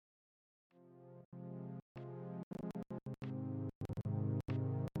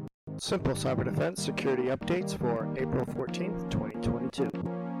Simple Cyber Defense Security Updates for April 14th, 2022.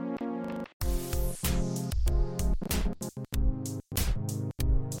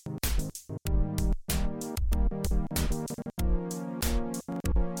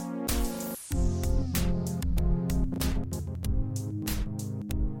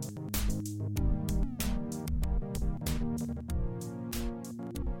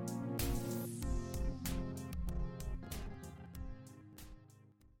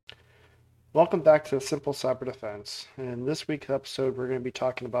 Welcome back to Simple Cyber Defense. In this week's episode, we're going to be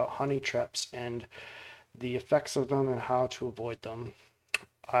talking about honey traps and the effects of them and how to avoid them.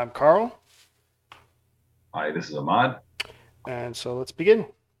 I'm Carl. Hi, this is Ahmad. And so let's begin.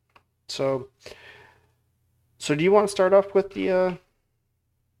 So do you want to start off with the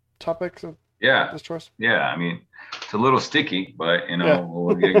topics of this choice? Yeah. I mean, it's a little sticky, but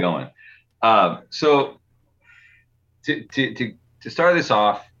we'll get going. So to start this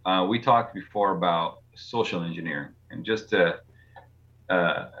off, we talked before about social engineering, and just a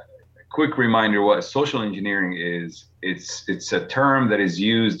quick reminder what social engineering is. It's a term that is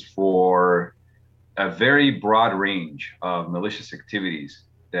used for a very broad range of malicious activities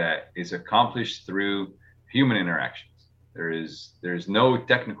that is accomplished through human interactions. There's no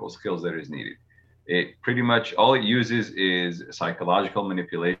technical skills that is needed. It pretty much all it uses is psychological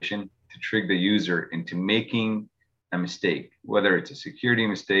manipulation to trick the user into making a mistake, whether it's a security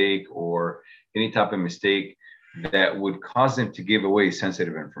mistake or any type of mistake that would cause them to give away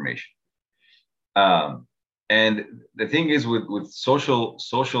sensitive information. And the thing is with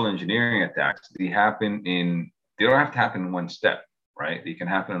social engineering attacks, they don't have to happen in one step, right? They can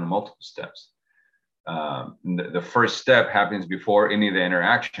happen in multiple steps. The first step happens before any of the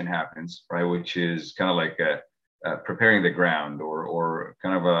interaction happens, right? Which is kind of like preparing the ground or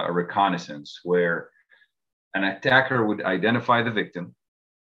kind of a reconnaissance, where an attacker would identify the victim.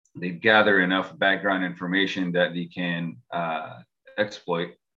 They'd gather enough background information that they can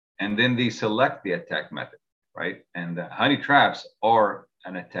exploit, and then they select the attack method, right? And the honey traps are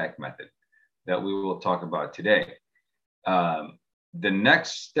an attack method that we will talk about today. The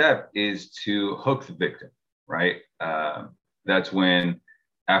next step is to hook the victim, right? That's when,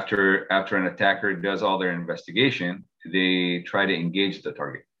 after an attacker does all their investigation, they try to engage the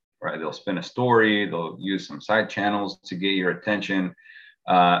target. Right, they'll spin a story, they'll use some side channels to get your attention.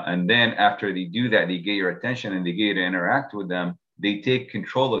 And then after they do that, they get your attention and they get you to interact with them, they take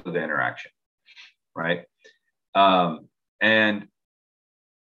control of the interaction, right? And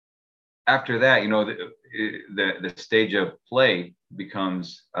after that, the stage of play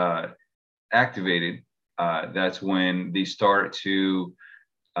becomes activated. That's when they start to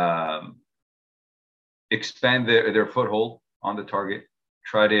expand their foothold on the target,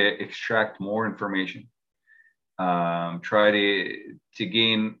 try to extract more information, try to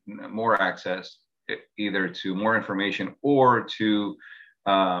gain more access, either to more information or to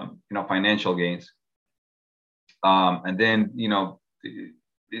financial gains. And then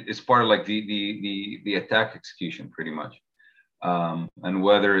it's part of like the attack execution, pretty much. And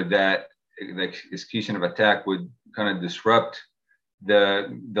whether the execution of attack would kind of disrupt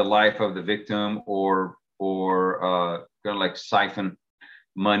the life of the victim or kind of like siphon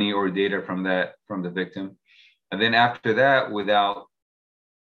money or data from the victim. And then after that, without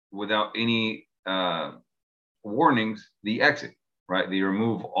any warnings, they exit, right? They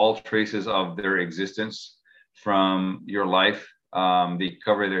remove all traces of their existence from your life. They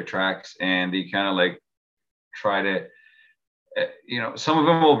cover their tracks, and they kind of like try to some of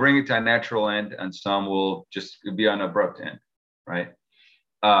them will bring it to a natural end, and some will just be an abrupt end, right?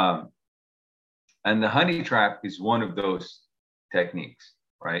 And the honey trap is one of those techniques,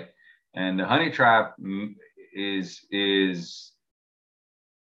 right? And the honey trap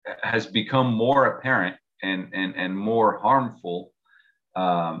has become more apparent and more harmful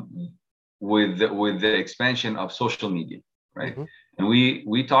with the expansion of social media, right? Mm-hmm. And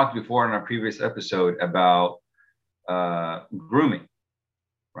we talked before in our previous episode about grooming,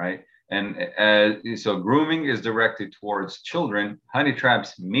 right? And so grooming is directed towards children. Honey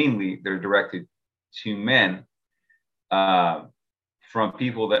traps, mainly, they're directed to men, from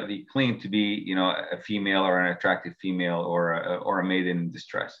people that they claim to be, a female or an attractive female or a maiden in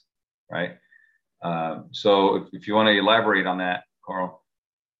distress, right? So if you want to elaborate on that, Carl.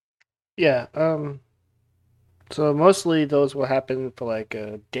 Yeah. So mostly those will happen for like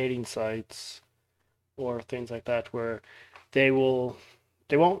dating sites or things like that, where they won't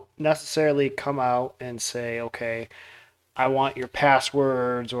necessarily come out and say, okay, I want your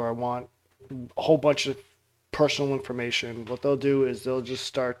passwords or I want a whole bunch of personal information. What they'll do is they'll just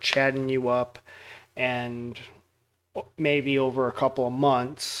start chatting you up, and maybe over a couple of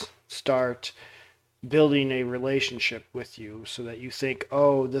months start building a relationship with you so that you think,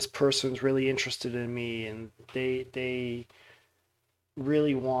 oh, this person's really interested in me and they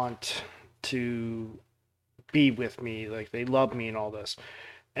really want to be with me, like they love me and all this.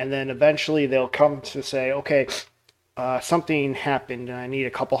 And then eventually they'll come to say, okay, something happened and I need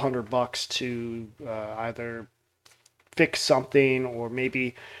a couple $100 to either fix something, or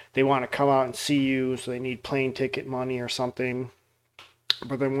maybe they want to come out and see you, so they need plane ticket money or something.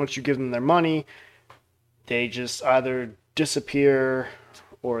 But then once you give them their money, they just either disappear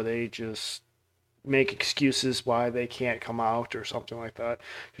or they just make excuses why they can't come out or something like that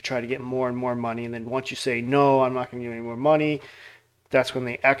to try to get more and more money. And then once you say, no, I'm not going to give you any more money, that's when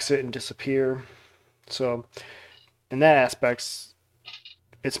they exit and disappear. So, in that aspects,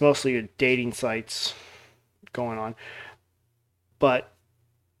 it's mostly dating sites going on. But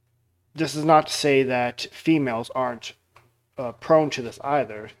this is not to say that females aren't prone to this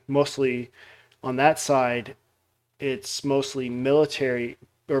either. Mostly on that side, it's mostly military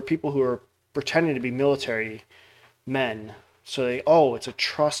or people who are pretending to be military men. So oh, it's a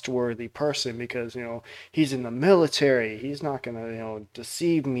trustworthy person because, he's in the military. He's not going to,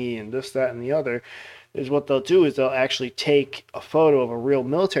 deceive me and this, that, and the other. Is what they'll do is they'll actually take a photo of a real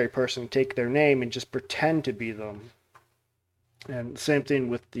military person, take their name, and just pretend to be them. And same thing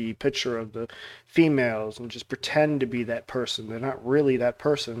with the picture of the females and just pretend to be that person. They're not really that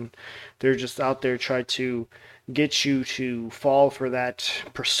person. They're just out there trying to get you to fall for that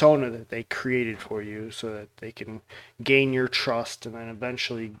persona that they created for you so that they can gain your trust and then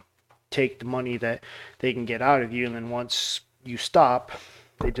eventually take the money that they can get out of you. And then once you stop,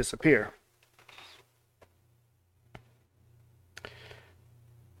 they disappear.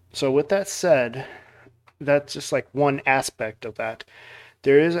 So, with that said, that's just like one aspect of that.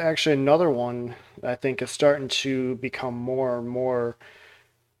 There is actually another one that I think is starting to become more and more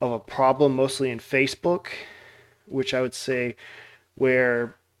of a problem, mostly in Facebook, which I would say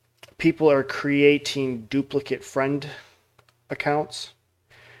where people are creating duplicate friend accounts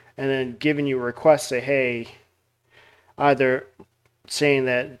and then giving you a request, say, hey, either saying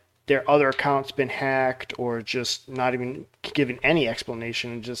that their other account's been hacked or just not even giving any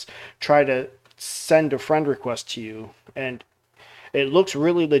explanation and just try to send a friend request to you. And it looks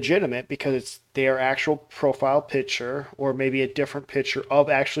really legitimate because it's their actual profile picture or maybe a different picture of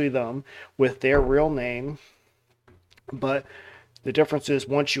actually them with their real name. But the difference is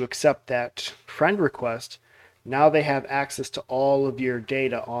once you accept that friend request, now they have access to all of your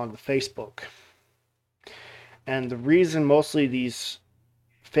data on the Facebook. And the reason mostly these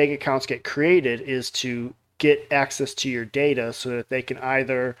fake accounts get created is to get access to your data so that they can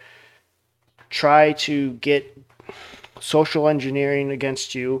either try to get social engineering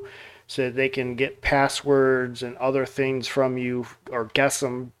against you so that they can get passwords and other things from you or guess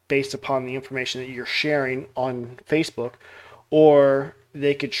them based upon the information that you're sharing on Facebook, or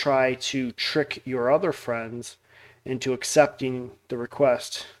they could try to trick your other friends into accepting the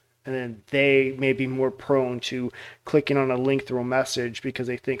request. And then they may be more prone to clicking on a link through a message because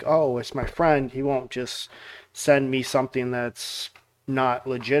they think, oh, it's my friend. He won't just send me something that's not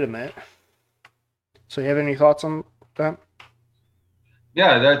legitimate. So, you have any thoughts on that?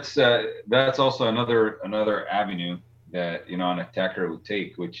 Yeah, that's also another avenue that an attacker would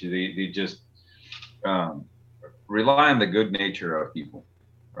take, which they just um, rely on the good nature of people,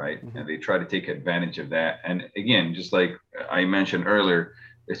 right? Mm-hmm. And they try to take advantage of that. And again, just like I mentioned earlier,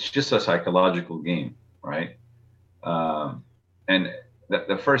 it's just a psychological game, right? Um, and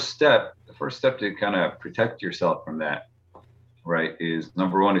the first step to kind of protect yourself from that, right, is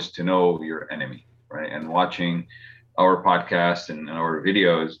number one is to know your enemy, right? And watching our podcast and our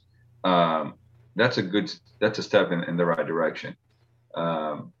videos, um, that's a step in the right direction.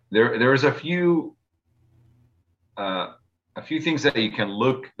 There's uh, a few things that you can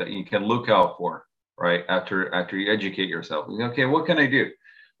look out for, right? After you educate yourself, okay, what can I do?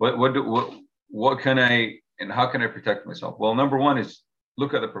 What can I and how can I protect myself? Well, number one is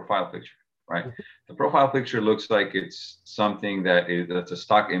look at the profile picture, right? The profile picture looks like it's something that's a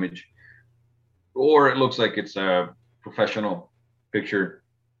stock image, or it looks like it's a professional picture,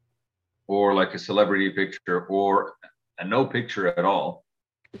 or like a celebrity picture, or a no picture at all,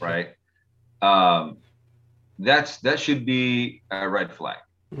 right? Um, that should be a red flag,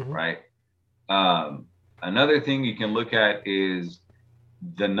 Mm-hmm. right? Um, Another thing you can look at is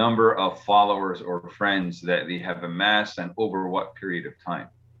the number of followers or friends that they have amassed and over what period of time,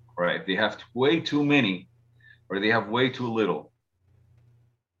 right? If they have way too many or they have way too little,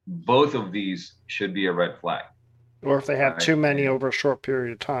 both of these should be a red flag, Or if they have right? too many And over a short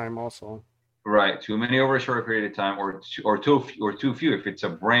period of time, also. right, too many over a short period of time, or too few if it's a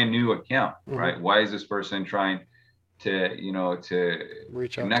brand new account, Hmm. right? Why is this person trying to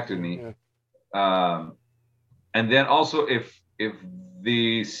Reach out to connect with me. me? Yeah. Um, and then also if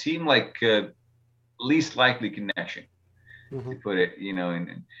they seem like least likely connection, Hmm. to put it,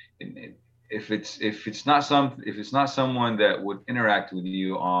 in if it's not someone that would interact with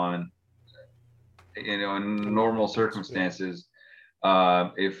you on, in normal Yeah. circumstances,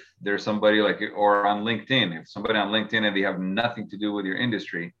 if there's somebody like, or on LinkedIn, if somebody on LinkedIn and they have nothing to do with your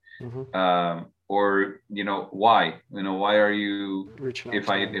industry, Hmm. or why are you, Reaching out if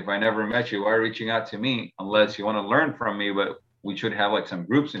to I me. if I never met you, why are you reaching out to me, Hmm. unless you want to learn from me, but we should have like some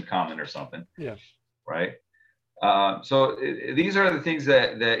groups in common or something, Yeah. right? So these are the things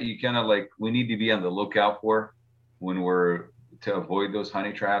that you kind of like, we need to be on the lookout for when we're, to avoid those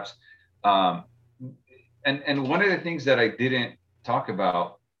honey traps. Um, and one of the things that I didn't talk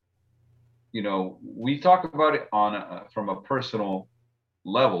about, we talk about it from a personal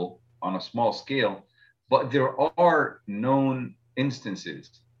level, on a small scale, but there are known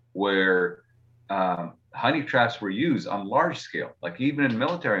instances where honey traps were used on large scale, like even in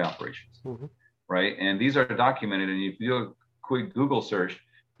military operations, Hmm. right? And these are documented. And if you do a quick Google search,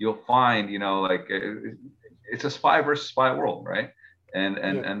 you'll find, like, it's a spy versus spy world, right? And Yeah.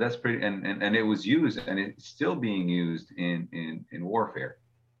 and and that's pretty. And it was used, and it's still being used in warfare.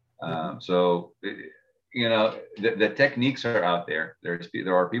 Hmm. So the techniques are out there. There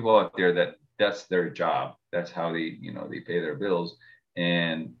are people out there that that's their job. That's how they pay their bills.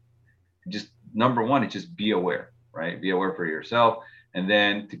 And just number one is just be aware, right? Be aware for yourself. And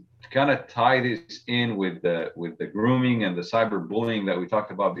then to kind of tie this in with the grooming and the cyberbullying that we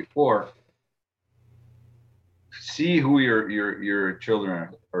talked about before, see who your children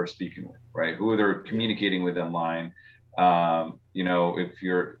are speaking with, right? Who they're Yeah. communicating with online.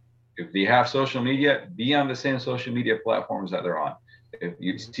 If they have social media, be on the same social media platforms that they're on. If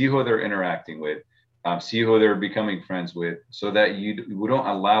you Hmm. see who they're interacting with, see who they're becoming friends with, so that we don't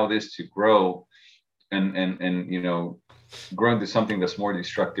allow this to grow and grow into something that's more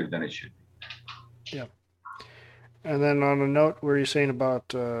destructive than it should Yeah. And then on a note where you're saying about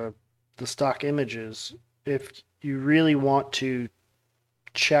the stock images, if you really want to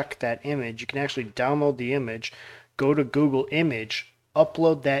check that image, you can actually download the image, go to Google Image,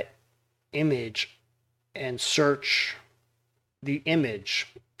 upload that image, and search the image.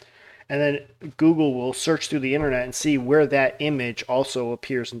 And then Google will search through the internet and see where that image also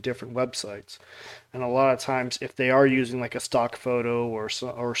appears in different websites. And a lot of times, if they are using like a stock photo or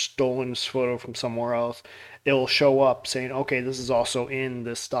stolen photo from somewhere else, it will show up saying, okay, this is also in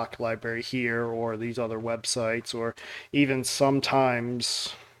the stock library here or these other websites, or even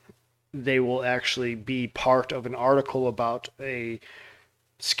sometimes they will actually be part of an article about a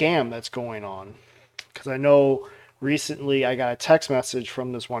scam that's going on. Because I know recently I got a text message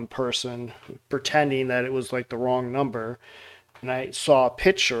from this one person pretending that it was like the wrong number, and I saw a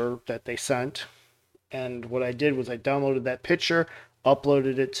picture that they sent, and what I did was I downloaded that picture,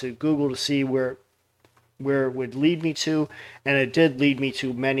 uploaded it to Google to see where it would lead me to, and it did lead me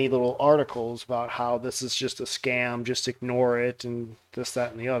to many little articles about how this is just a scam, just ignore it, and this,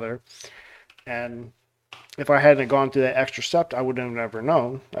 that, and the other. And if I hadn't gone through that extra step, I would have never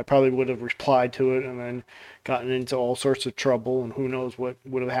known. I probably would have replied to it and then gotten into all sorts of trouble, and who knows what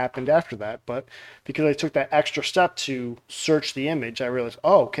would have happened after that. But because I took that extra step to search the image, I realized,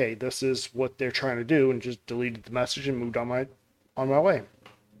 oh, okay, this is what they're trying to do, and just deleted the message and moved on my way.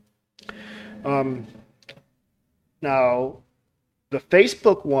 Um, Now, the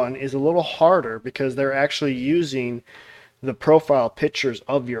Facebook one is a little harder because they're actually using the profile pictures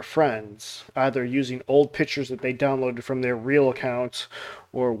of your friends, either using old pictures that they downloaded from their real accounts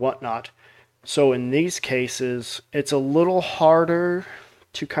or whatnot. So in these cases, it's a little harder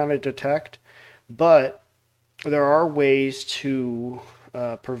to kind of detect, but there are ways to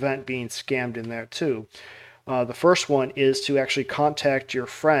prevent being scammed in there too. The first one is to actually contact your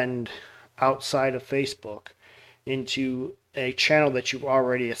friend outside of Facebook into a channel that you've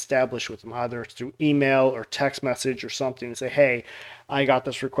already established with them, either through email or text message or something, and say, hey, I got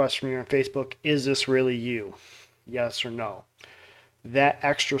this request from you on Facebook. Is this really you? Yes or no? That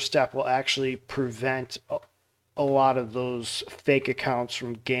extra step will actually prevent a lot of those fake accounts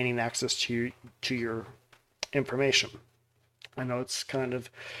from gaining access to your information. I know it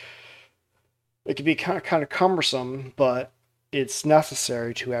can be kind of cumbersome, but it's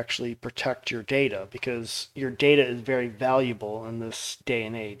necessary to actually protect your data because your data is very valuable in this day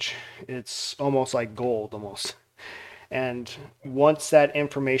and age. It's almost like gold, almost. And once that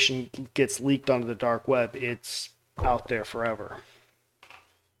information gets leaked onto the dark web, it's out there forever.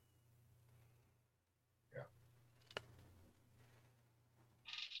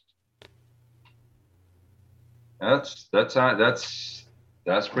 That's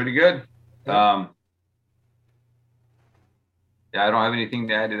pretty good. Yep. Yeah, I don't have anything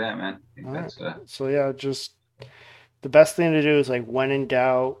to add to that, man. I think All right. that's So yeah, just the best thing to do is like when in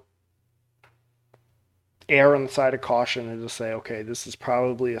doubt, err on the side of caution and just say, okay, this is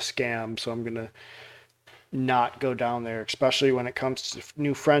probably a scam, so I'm gonna not go down there, especially when it comes to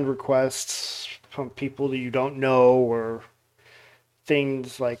new friend requests from people that you don't know or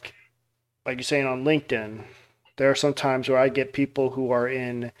things like you're saying on LinkedIn. There are some times where I get people who are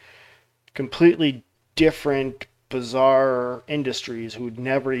in completely different, bizarre industries who would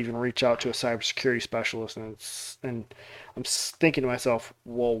never even reach out to a cybersecurity specialist, and I'm thinking to myself,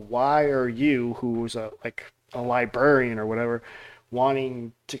 well, why are you, who's a librarian or whatever,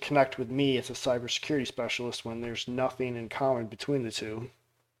 wanting to connect with me as a cybersecurity specialist when there's nothing in common between the two?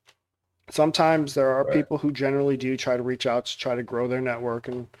 Sometimes there are right. people who generally do try to reach out to try to grow their network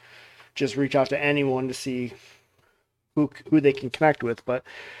and just reach out to anyone to see who they can connect with, but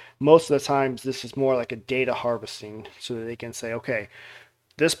most of the times this is more like a data harvesting so that they can say, okay,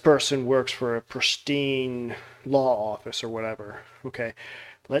 this person works for a pristine law office or whatever. Okay,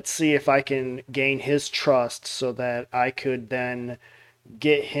 let's see if I can gain his trust so that I could then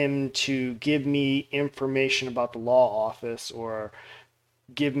get him to give me information about the law office or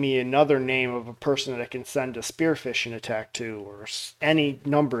give me another name of a person that I can send a spear phishing attack to or any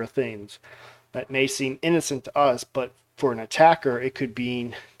number of things that may seem innocent to us, but for an attacker, it could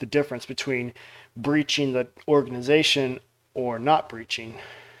be the difference between breaching the organization or not breaching.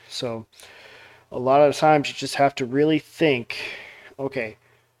 So a lot of the times you just have to really think, okay,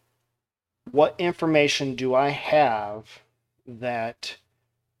 what information do I have that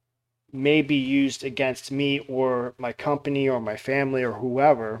may be used against me or my company or my family or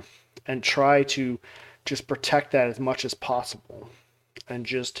whoever, and try to just protect that as much as possible and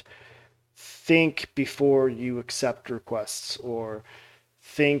just think before you accept requests or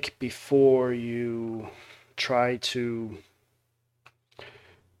think before you try to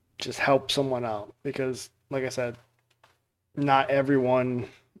just help someone out because like I said, not everyone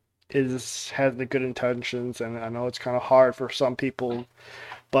is has the good intentions, and I know it's kind of hard for some people,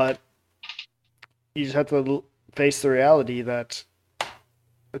 but you just have to face the reality that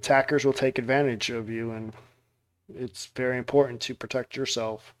attackers will take advantage of you, and it's very important to protect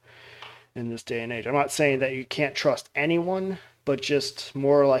yourself in this day and age. I'm not saying that you can't trust anyone, but just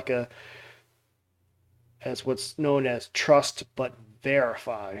more like a as what's known as trust but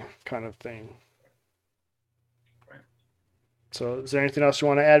verify kind of thing. Right. So, is there anything else you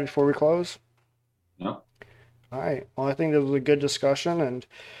want to add before we close? No. All right. Well, I think this was a good discussion, and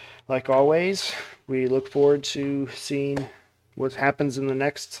like always, we look forward to seeing what happens in the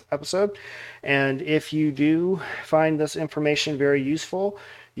next episode. And if you do find this information very useful,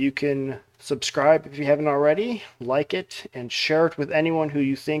 you can subscribe if you haven't already, like it, and share it with anyone who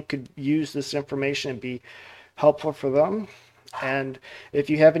you think could use this information and be helpful for them. And if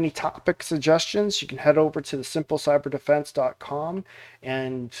you have any topic suggestions, you can head over to the simplecyberdefense.com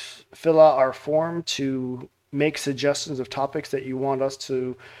and fill out our form to make suggestions of topics that you want us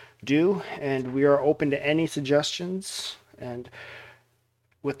to do. And we are open to any suggestions. And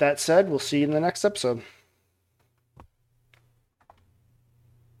with that said, we'll see you in the next episode.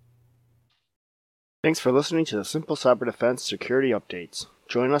 Thanks for listening to the Simple Cyber Defense Security Updates.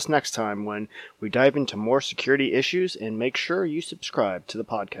 Join us next time when we dive into more security issues, and make sure you subscribe to the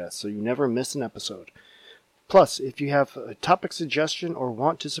podcast so you never miss an episode. Plus, if you have a topic suggestion or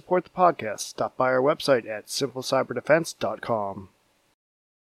want to support the podcast, stop by our website at simplecyberdefense.com.